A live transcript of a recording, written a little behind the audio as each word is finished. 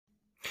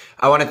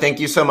I want to thank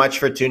you so much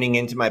for tuning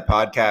into my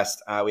podcast.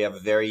 We have a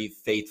very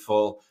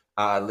faithful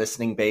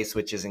listening base,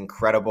 which is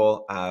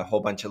incredible. A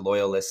whole bunch of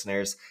loyal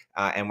listeners,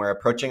 and we're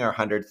approaching our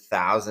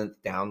 100,000th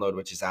download,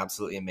 which is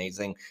absolutely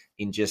amazing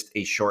in just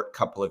a short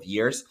couple of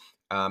years.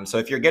 So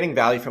if you're getting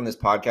value from this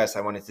podcast,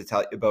 I wanted to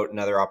tell you about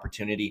another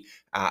opportunity.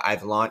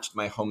 I've launched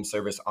my Home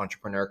Service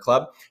Entrepreneur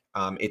Club.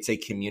 It's a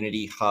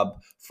community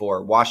hub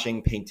for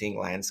washing, painting,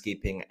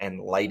 landscaping, and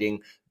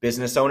lighting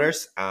business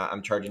owners.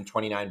 I'm charging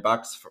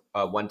 $29 for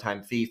a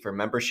one-time fee for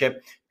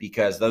membership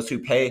because those who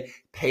pay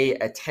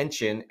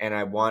attention, and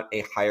I want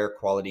a higher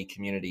quality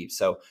community.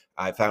 So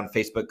I found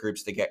Facebook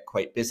groups to get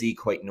quite busy,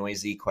 quite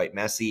noisy, quite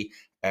messy.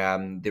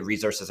 The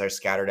resources are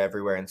scattered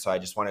everywhere. And so I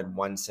just wanted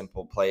one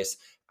simple place.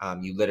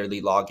 You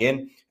literally log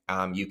in.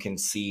 You can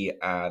see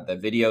the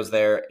videos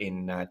there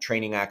in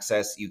training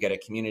access. You get a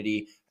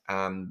community.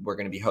 We're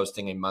going to be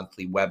hosting a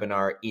monthly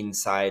webinar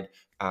inside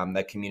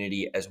the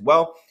community as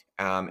well.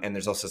 And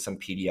there's also some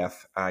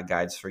PDF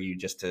guides for you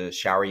just to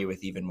shower you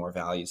with even more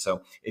value.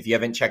 So if you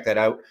haven't checked that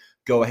out,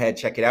 go ahead,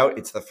 check it out.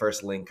 It's the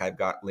first link I've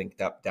got linked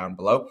up down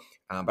below.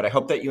 But I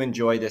hope that you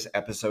enjoy this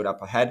episode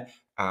up ahead.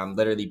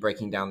 Literally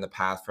breaking down the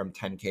path from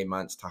 10K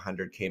months to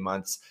 100K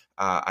months.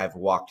 I've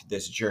walked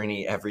this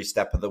journey every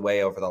step of the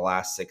way over the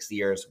last 6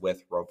 years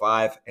with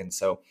Rovive. And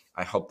so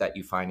I hope that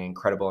you find an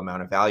incredible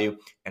amount of value.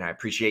 And I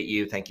appreciate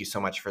you. Thank you so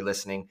much for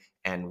listening.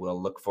 And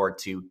we'll look forward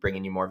to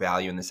bringing you more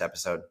value in this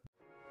episode.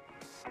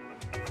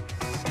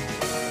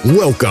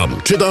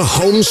 Welcome to the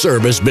Home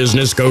Service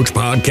Business Coach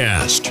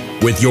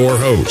Podcast with your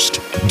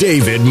host,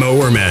 David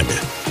Mowerman.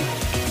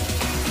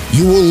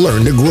 You will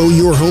learn to grow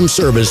your home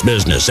service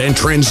business and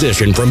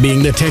transition from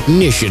being the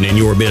technician in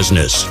your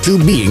business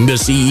to being the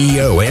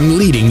CEO and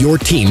leading your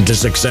team to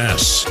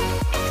success.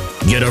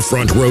 Get a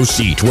front row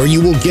seat where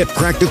you will get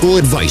practical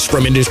advice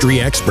from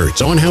industry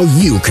experts on how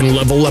you can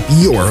level up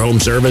your home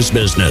service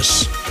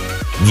business.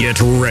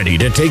 Get ready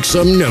to take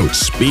some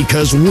notes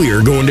because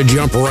we're going to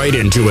jump right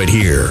into it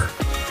here.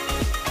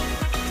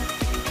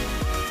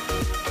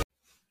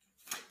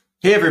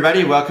 Hey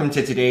everybody, welcome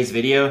to today's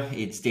video.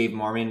 It's Dave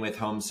Mowerman with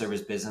Home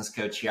Service Business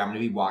Coach here. I'm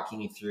going to be walking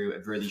you through a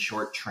really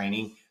short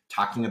training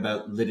talking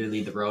about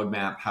literally the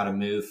roadmap, how to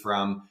move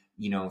from,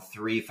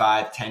 3,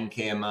 5,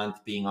 10K a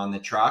month being on the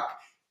truck,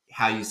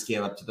 how you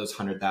scale up to those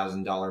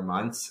 $100,000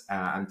 months.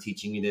 I'm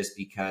teaching you this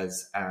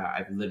because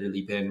I've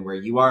literally been where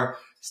you are.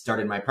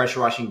 Started my pressure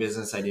washing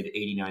business. I did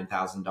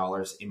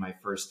 $89,000 in my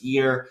first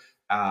year.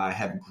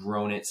 Have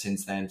grown it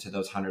since then to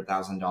those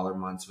 $100,000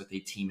 months with a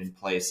team in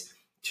place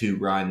to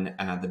run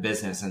the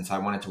business. And so I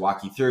wanted to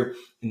walk you through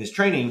in this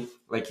training,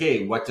 like,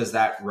 hey, what does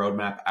that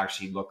roadmap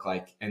actually look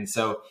like? And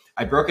so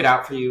I broke it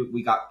out for you.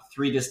 We got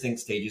 3 distinct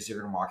stages you're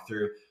going to walk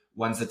through.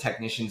 One's the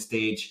technician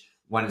stage,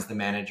 one is the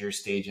manager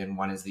stage, and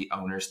one is the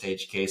owner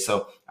stage. Okay,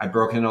 so I've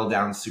broken it all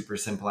down super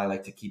simple. I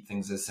like to keep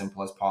things as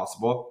simple as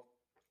possible.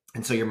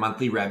 And so your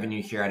monthly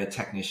revenue here at a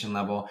technician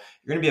level,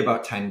 you're going to be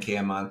about 10K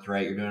a month,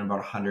 right? You're doing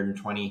about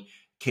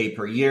 120K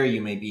per year.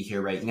 You may be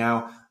here right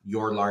now.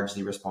 You're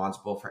largely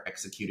responsible for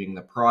executing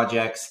the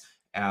projects.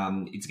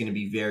 It's going to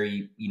be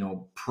very,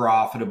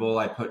 profitable.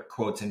 I put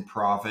quotes in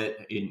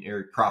profit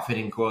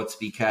in quotes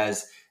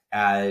because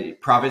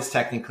profit's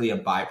technically a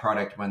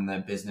byproduct when the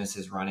business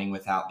is running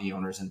without the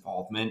owner's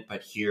involvement.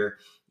 But here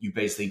you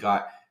basically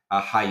got a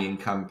high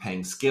income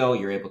paying skill.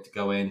 You're able to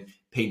go in,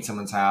 paint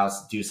someone's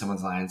house, do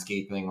someone's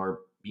landscaping,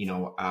 or,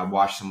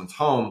 wash someone's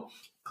home,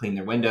 clean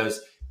their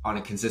windows on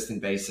a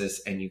consistent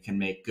basis, and you can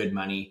make good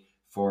money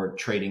for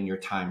trading your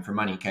time for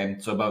money. Okay.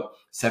 So about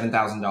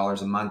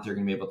 $7,000 a month, you're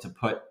going to be able to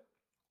put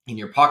in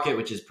your pocket,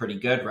 which is pretty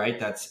good, right?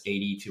 That's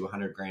 80 to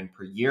 100 grand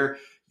per year.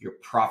 Your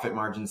profit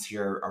margins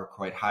here are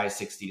quite high,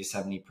 60 to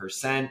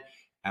 70%.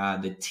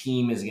 The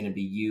team is going to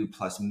be you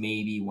plus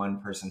maybe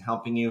one person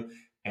helping you.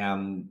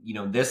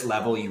 This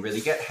level, you really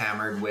get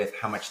hammered with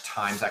how much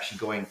time's actually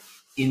going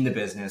in the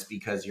business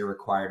because you're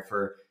required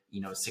for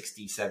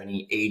 60,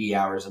 70, 80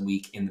 hours a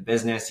week in the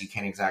business. You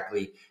can't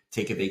exactly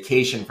take a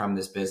vacation from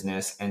this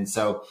business. And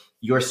so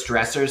your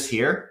stressors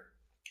here,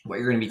 what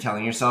you're going to be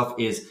telling yourself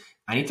is,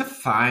 I need to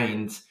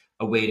find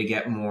a way to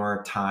get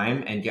more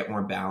time and get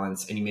more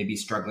balance. And you may be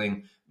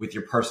struggling with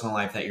your personal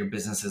life, that your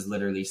business is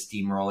literally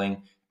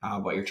steamrolling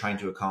what you're trying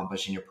to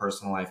accomplish in your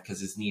personal life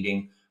because it's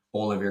needing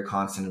all of your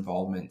constant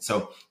involvement.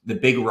 So the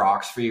big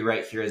rocks for you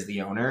right here as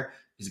the owner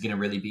is going to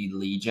really be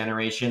lead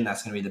generation.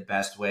 That's going to be the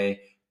best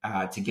way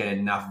to get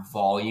enough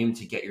volume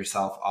to get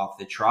yourself off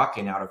the truck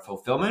and out of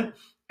fulfillment.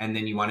 And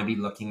then you want to be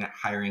looking at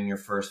hiring your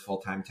first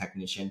full-time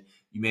technician.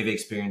 You may have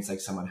experienced like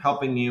someone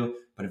helping you,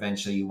 but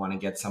eventually you want to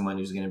get someone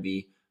who's going to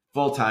be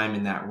full-time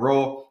in that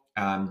role.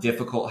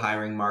 Difficult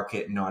hiring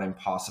market, not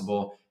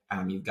impossible.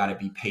 You've got to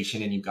be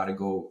patient and you've got to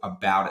go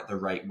about it the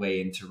right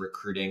way into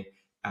recruiting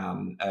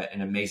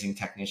an amazing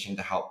technician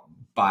to help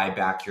buy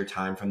back your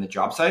time from the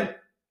job site.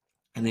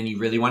 And then you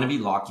really want to be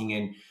locking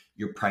in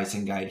your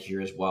pricing guide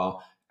here as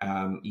well.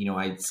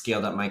 I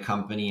scaled up my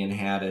company and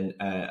had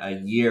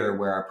a year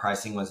where our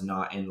pricing was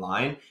not in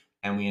line,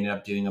 and we ended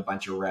up doing a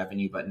bunch of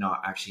revenue, but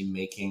not actually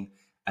making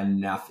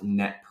enough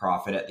net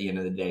profit at the end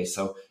of the day.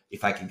 So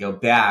if I could go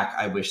back,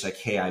 I wish like,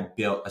 hey, I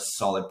built a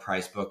solid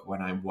price book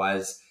when I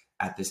was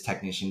at this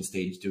technician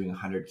stage doing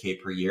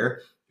 100K per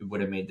year. It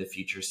would have made the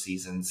future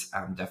seasons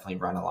definitely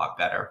run a lot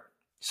better.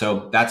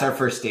 So that's our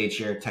first stage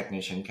here,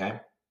 technician, okay?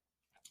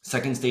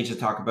 Second stage to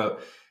talk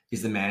about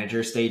is the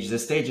manager stage.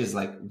 This stage is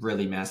like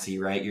really messy,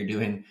 right? You're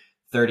doing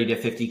 30 to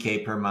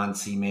 50K per month.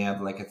 So you may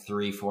have like a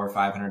 $300,000,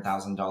 $400,000,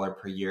 $500,000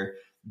 per year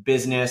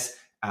business.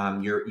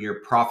 Your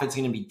profit's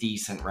going to be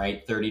decent,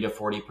 right? 30 to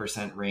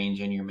 40% range.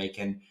 And you're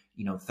making,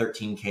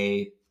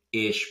 13K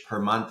ish per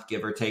month,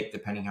 give or take,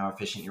 depending how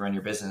efficient you run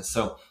your business.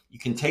 So you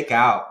can take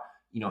out,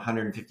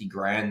 150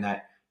 grand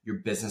that your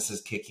business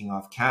is kicking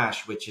off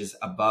cash, which is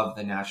above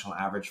the national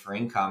average for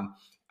income.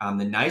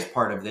 The nice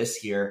part of this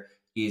here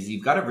is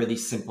you've got a really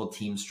simple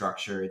team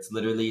structure. It's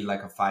literally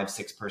like a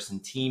 5-6 person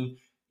team.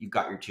 You've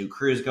got your 2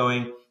 crews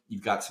going.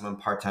 You've got someone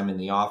part-time in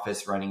the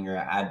office running your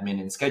admin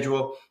and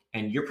schedule.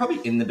 And you're probably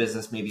in the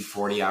business maybe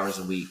 40 hours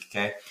a week,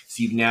 okay?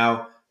 So you've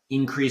now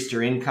increased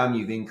your income.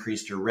 You've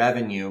increased your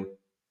revenue.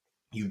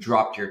 You've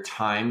dropped your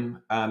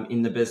time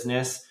in the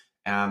business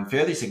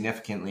fairly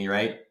significantly,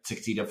 right?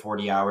 60 to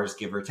 40 hours,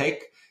 give or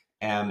take.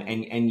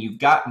 And you've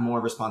got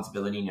more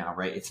responsibility now,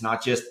 right? It's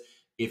not just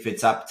if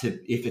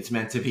it's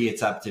meant to be,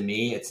 it's up to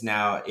me. It's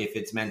now, if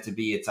it's meant to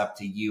be, it's up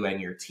to you and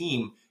your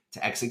team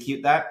to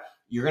execute that.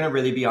 You're going to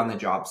really be on the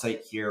job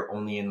site here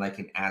only in like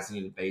an as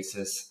needed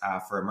basis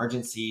for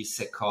emergencies,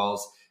 sick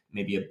calls,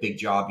 maybe a big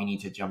job you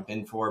need to jump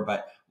in for,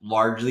 but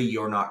largely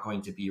you're not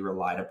going to be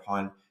relied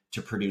upon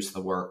to produce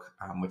the work,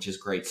 which is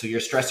great. So your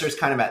stressor is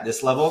kind of at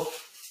this level.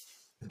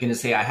 I'm going to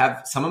say I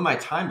have some of my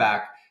time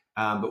back,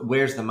 but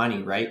where's the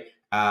money, right?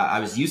 I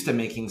was used to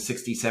making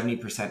 60,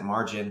 70%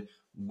 margin.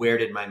 Where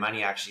did my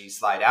money actually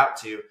slide out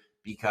to?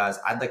 Because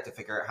I'd like to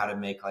figure out how to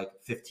make like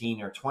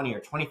 15 or 20 or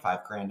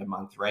 25 grand a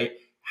month, right?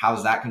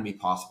 How's that going to be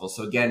possible?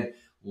 So again,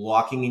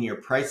 locking in your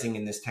pricing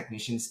in this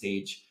technician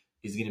stage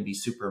is going to be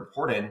super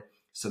important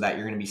so that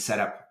you're going to be set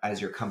up as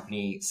your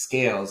company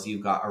scales.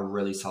 You've got a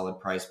really solid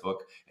price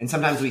book. And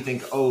sometimes we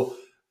think,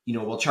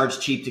 we'll charge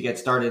cheap to get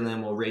started and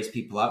then we'll raise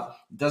people up.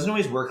 It doesn't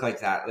always work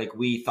like that. Like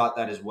we thought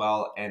that as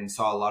well and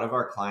saw a lot of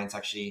our clients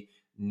actually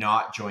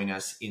not join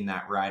us in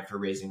that ride for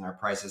raising our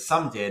prices.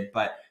 Some did,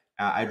 but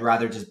I'd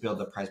rather just build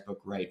the price book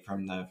right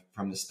from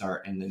the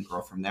start and then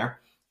grow from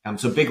there.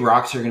 So big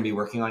rocks you're going to be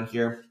working on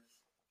here.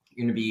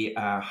 You're going to be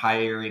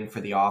hiring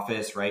for the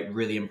office, right?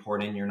 Really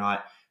important. You're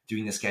not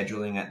doing the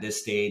scheduling at this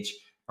stage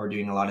or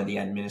doing a lot of the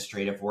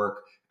administrative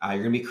work.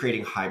 You're going to be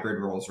creating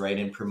hybrid roles, right?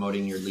 And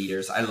promoting your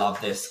leaders. I love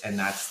this. And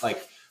that's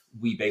like,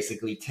 we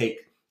basically take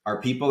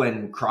our people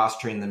and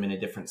cross-train them in a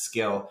different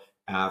skill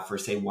for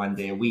say 1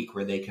 day a week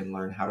where they can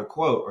learn how to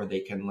quote, or they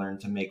can learn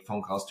to make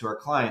phone calls to our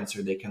clients,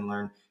 or they can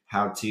learn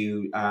how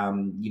to,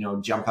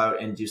 jump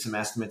out and do some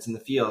estimates in the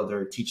field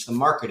or teach them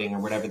marketing or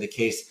whatever the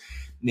case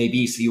may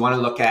be. So you want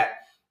to look at,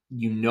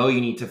 you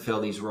need to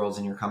fill these roles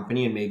in your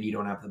company and maybe you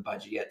don't have the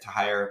budget yet to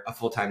hire a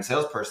full-time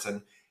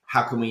salesperson.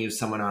 How can we use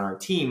someone on our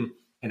team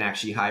and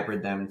actually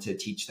hybrid them to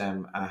teach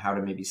them how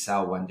to maybe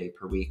sell 1 day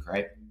per week,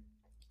 right?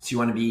 So you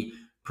want to be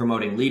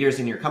promoting leaders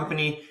in your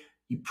company.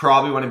 You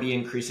probably want to be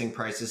increasing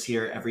prices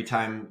here. Every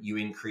time you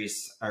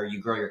increase or you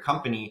grow your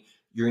company,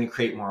 you're going to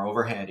create more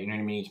overhead. You're going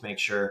to need to make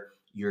sure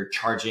you're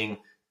charging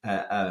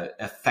a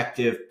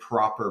effective,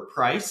 proper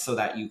price so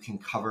that you can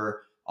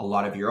cover a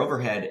lot of your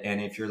overhead.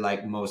 And if you're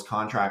like most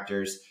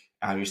contractors,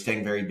 you're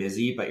staying very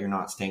busy, but you're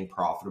not staying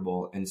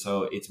profitable. And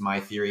so it's my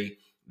theory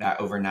that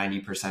over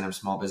 90% of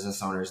small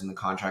business owners in the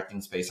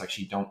contracting space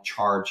actually don't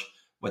charge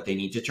what they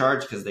need to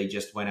charge because they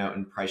just went out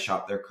and price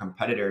shop their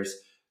competitors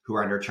who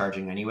are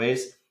undercharging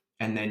anyways.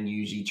 And then you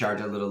usually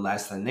charge a little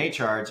less than they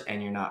charge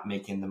and you're not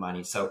making the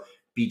money. So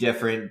be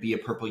different, be a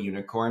purple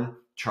unicorn,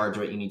 charge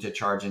what you need to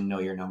charge and know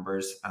your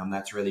numbers.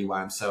 That's really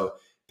why I'm so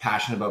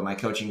passionate about my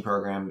coaching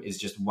program. Is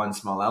just one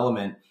small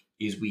element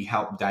is we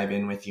help dive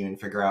in with you and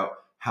figure out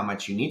how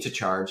much you need to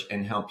charge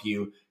and help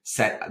you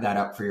set that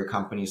up for your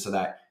company so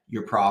that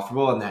you're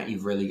profitable and that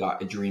you've really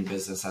got a dream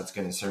business that's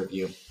going to serve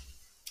you.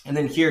 And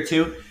then here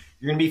too,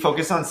 you're going to be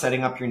focused on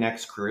setting up your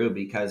next crew,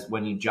 because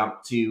when you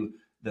jump to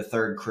the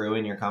third crew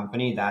in your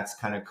company, that's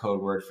kind of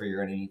code word for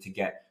you're going to need to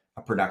get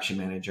a production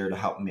manager to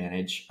help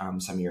manage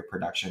some of your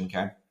production.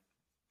 Okay.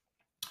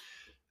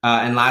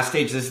 And last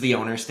stage, this is the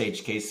owner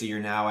stage case. So you're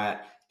now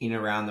at in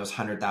around those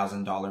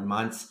 $100,000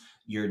 months,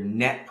 your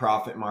net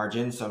profit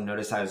margin. So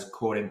notice I was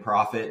quoting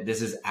profit.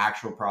 This is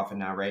actual profit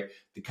now, right?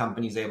 The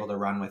company's able to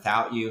run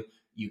without you.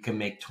 You can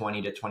make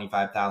 $20,000 to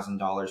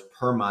 $25,000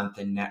 per month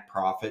in net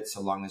profit,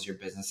 so long as your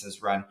business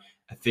is run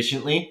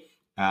efficiently.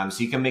 So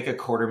you can make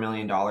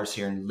 $250,000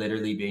 here and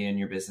literally be in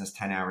your business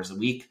 10 hours a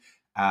week.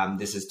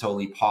 This is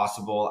totally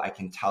possible. I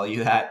can tell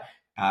you that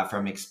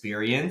from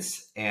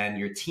experience. And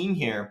your team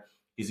here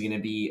is going to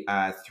be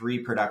 3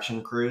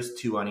 production crews,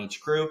 2 on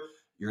each crew.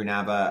 You're going to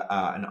have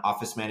an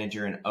office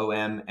manager, an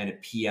OM, and a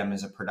PM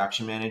as a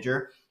production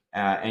manager.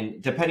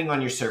 And depending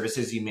on your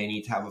services, you may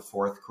need to have a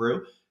 4th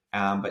crew.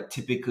 But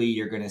typically,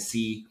 you're going to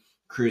see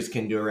crews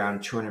can do around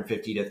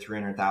 $250,000 to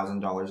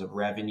 $300,000 of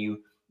revenue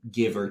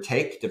give or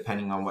take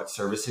depending on what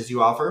services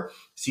you offer.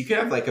 So you could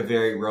have like a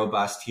very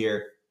robust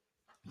here,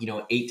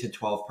 8 to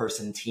 12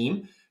 person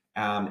team.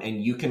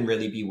 And you can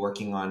really be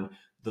working on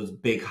those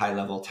big high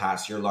level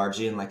tasks. You're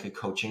largely in like a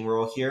coaching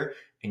role here,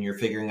 and you're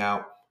figuring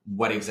out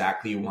what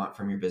exactly you want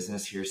from your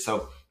business here.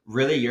 So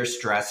really your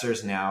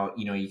stressors now,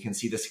 you can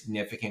see the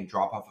significant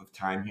drop off of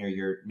time here.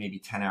 You're maybe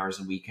 10 hours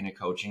a week in a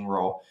coaching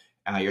role.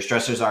 Your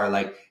stressors are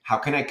like, how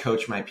can I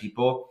coach my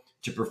people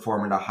to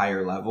perform at a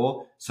higher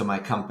level so my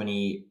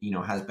company,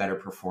 has better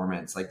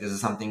performance? Like this is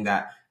something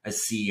that a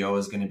CEO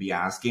is going to be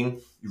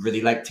asking. You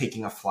really like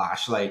taking a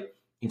flashlight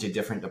into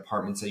different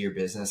departments of your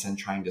business and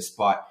trying to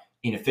spot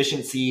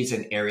inefficiencies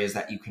and areas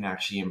that you can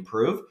actually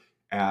improve.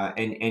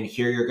 And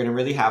here you're going to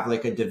really have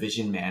like a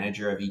division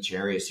manager of each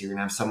area. So you're going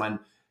to have someone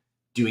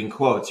doing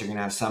quotes. You're going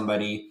to have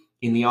somebody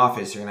in the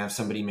office. You're going to have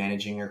somebody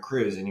managing your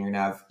crews, and you're going to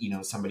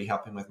have, somebody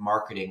helping with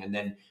marketing. And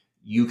then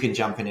you can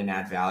jump in and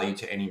add value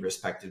to any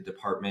respective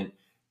department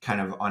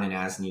kind of on an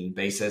as needed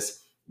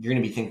basis. You're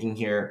going to be thinking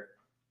here,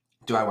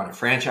 do I want to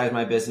franchise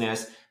my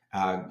business?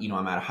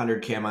 I'm at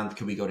 100K a month.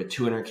 Could we go to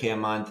 200K a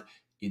month?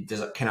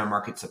 Can our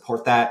market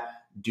support that?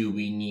 Do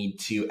we need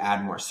to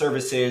add more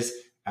services?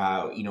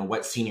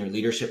 What senior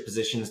leadership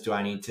positions do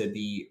I need to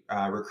be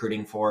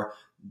recruiting for?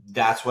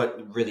 That's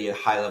what really a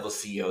high level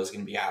CEO is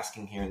going to be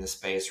asking here in the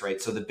space, right?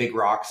 So the big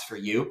rocks for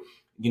you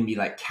are going to be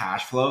like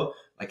cash flow.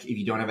 Like if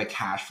you don't have a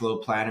cash flow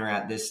planner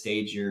at this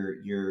stage,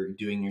 you're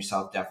doing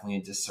yourself definitely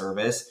a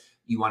disservice.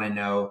 You want to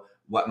know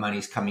what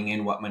money's coming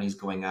in, what money's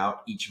going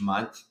out each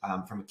month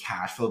from a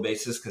cash flow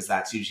basis, because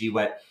that's usually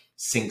what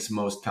sinks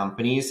most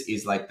companies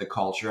is like the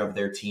culture of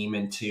their team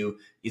into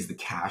is the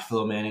cash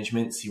flow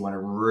management. So you want to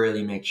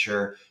really make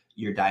sure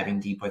you're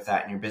diving deep with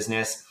that in your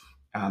business.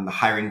 The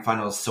hiring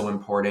funnel is so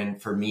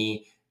important for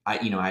me.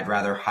 I'd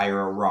rather hire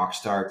a rock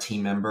star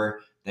team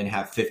member than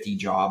have 50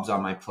 jobs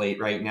on my plate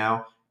right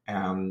now.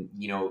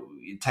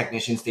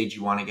 Technician stage,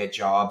 you want to get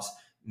jobs.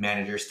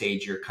 Manager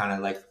stage, you're kind of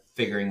like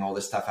figuring all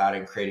this stuff out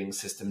and creating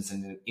systems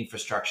and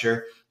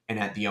infrastructure. And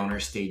at the owner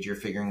stage, you're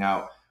figuring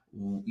out,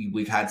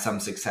 we've had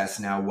some success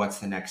now, what's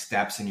the next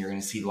steps? And you're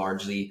going to see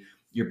largely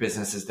your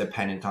business is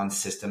dependent on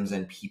systems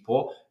and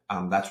people.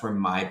 That's where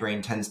my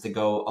brain tends to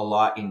go a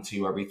lot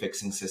into, are we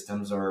fixing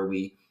systems or are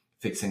we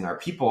fixing our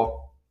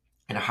people?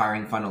 And a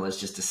hiring funnel is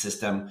just a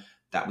system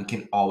that we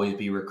can always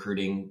be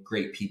recruiting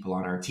great people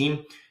on our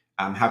team.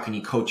 How can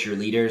you coach your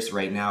leaders?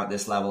 Right now at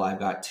this level, I've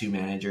got 2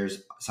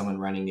 managers, someone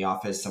running the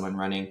office, someone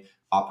running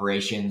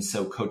operations.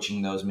 So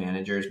coaching those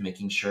managers,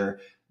 making sure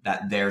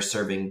that they're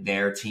serving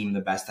their team the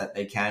best that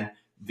they can,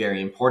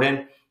 very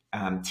important.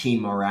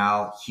 Team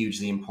morale,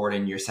 hugely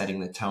important. You're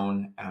setting the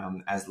tone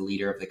as the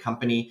leader of the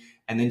company.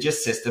 And then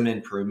just system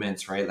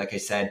improvements, right? Like I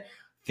said,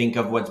 think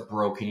of what's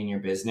broken in your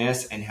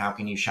business and how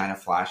can you shine a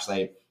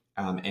flashlight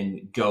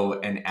and go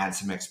and add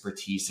some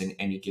expertise in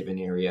any given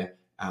area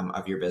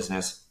of your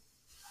business.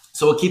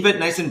 So we'll keep it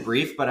nice and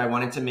brief, but I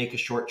wanted to make a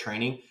short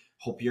training.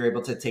 Hope you're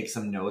able to take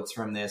some notes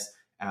from this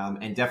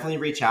and definitely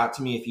reach out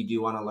to me if you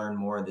do want to learn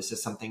more. This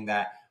is something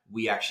that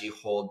we actually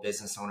hold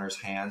business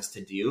owners' hands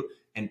to do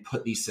and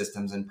put these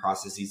systems and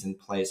processes in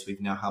place.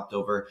 We've now helped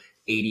over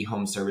 80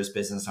 home service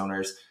business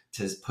owners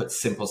to put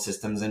simple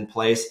systems in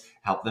place,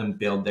 help them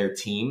build their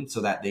team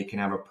so that they can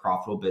have a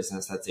profitable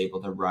business that's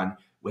able to run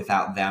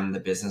without them, the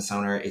business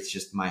owner. It's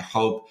just my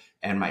hope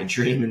and my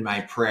dream and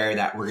my prayer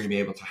that we're going to be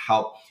able to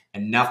help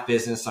enough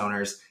business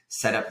owners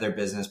set up their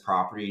business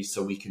properly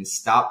so we can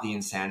stop the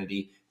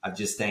insanity of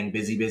just staying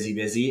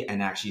busy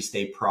and actually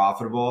stay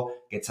profitable,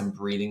 get some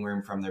breathing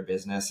room from their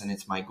business. And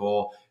it's my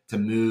goal to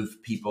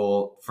move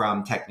people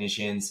from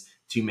technicians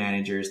to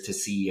managers to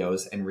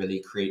CEOs and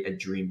really create a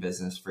dream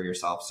business for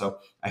yourself. So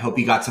I hope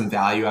you got some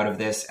value out of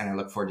this, and I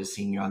look forward to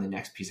seeing you on the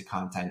next piece of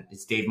content.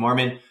 It's Dave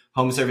Moorman,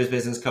 Home Service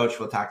Business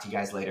Coach. We'll talk to you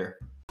guys later.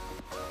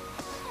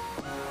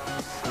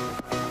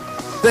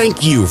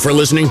 Thank you for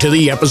listening to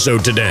the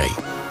episode today.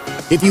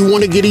 If you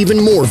want to get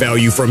even more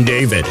value from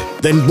David,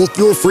 then book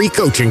your free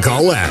coaching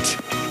call at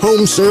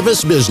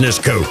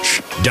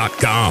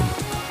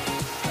homeservicebusinesscoach.com.